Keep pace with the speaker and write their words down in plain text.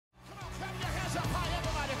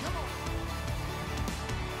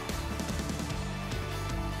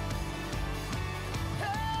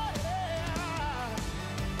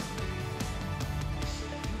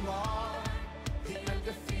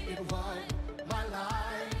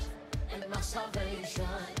salvation.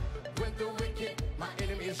 When the wicked, my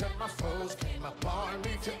enemies and my foes came upon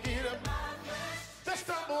me to eat up, they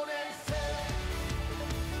stumbled and fell.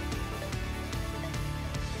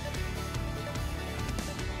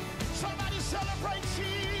 Somebody celebrate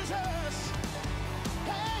Jesus.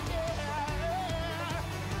 Hey, yeah.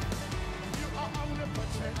 You are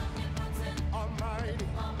omnipotent, almighty,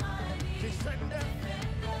 defender,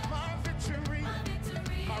 my victory,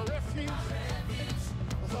 my refuge,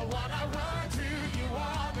 the one I run to. You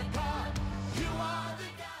are the God. You are the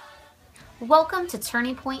God. Welcome to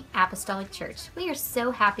Turning Point Apostolic Church. We are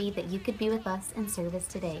so happy that you could be with us in service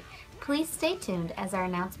today. Please stay tuned as our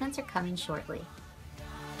announcements are coming shortly.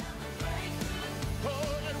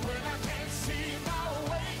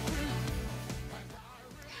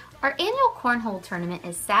 Our annual cornhole tournament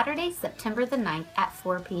is Saturday, September the 9th at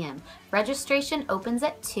 4 p.m. Registration opens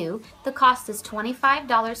at 2. The cost is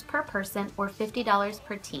 $25 per person or $50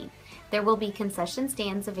 per team. There will be concession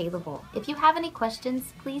stands available. If you have any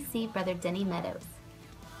questions, please see Brother Denny Meadows.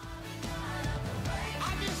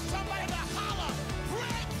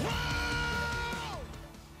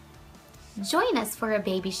 Join us for a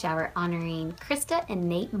baby shower honoring Krista and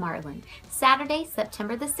Nate Marlin, Saturday,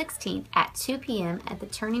 September the 16th at 2 p.m. at the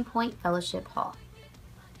Turning Point Fellowship Hall.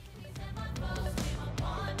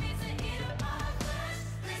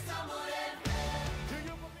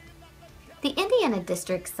 The Indiana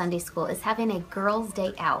District Sunday School is having a Girls'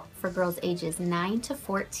 Day Out for girls ages 9 to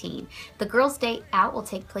 14. The Girls' Day Out will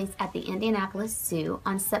take place at the Indianapolis Zoo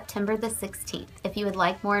on September the 16th. If you would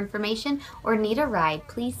like more information or need a ride,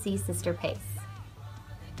 please see Sister Pace.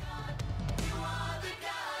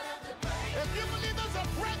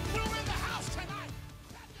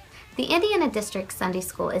 The Indiana District Sunday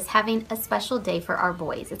School is having a special day for our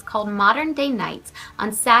boys. It's called Modern Day Nights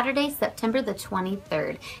on Saturday, September the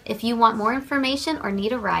 23rd. If you want more information or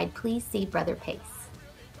need a ride, please see Brother Pace.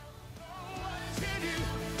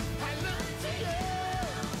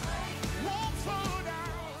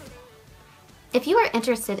 If you are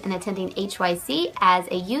interested in attending HYC as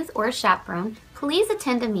a youth or a chaperone, please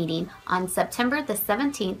attend a meeting on September the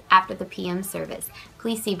 17th after the PM service.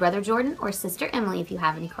 Please see Brother Jordan or Sister Emily if you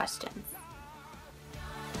have any questions.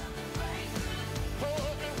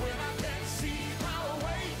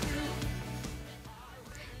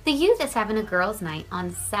 The youth is having a girls' night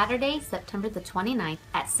on Saturday, September the 29th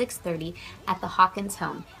at 6:30 at the Hawkins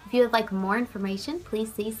home. If you would like more information,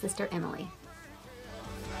 please see Sister Emily.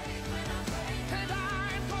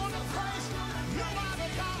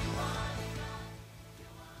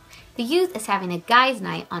 The youth is having a guys'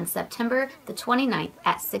 night on September the 29th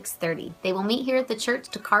at 6:30. They will meet here at the church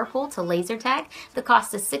to carpool to laser tag. The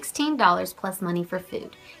cost is $16 plus money for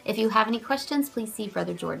food. If you have any questions, please see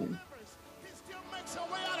Brother Jordan.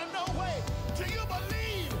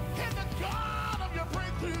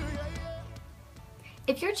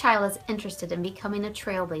 If your child is interested in becoming a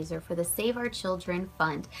trailblazer for the Save Our Children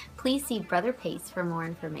Fund, please see Brother Pace for more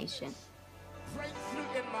information. Breakthrough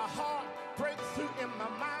in my heart, breakthrough in my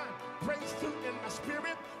mind, breakthrough in my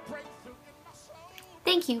spirit, breakthrough in my soul.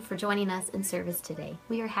 Thank you for joining us in service today.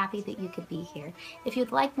 We are happy that you could be here. If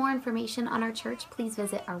you'd like more information on our church, please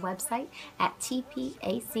visit our website at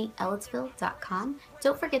tpacellettsville.com.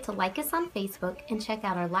 Don't forget to like us on Facebook and check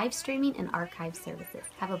out our live streaming and archive services.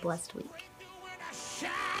 Have a blessed week.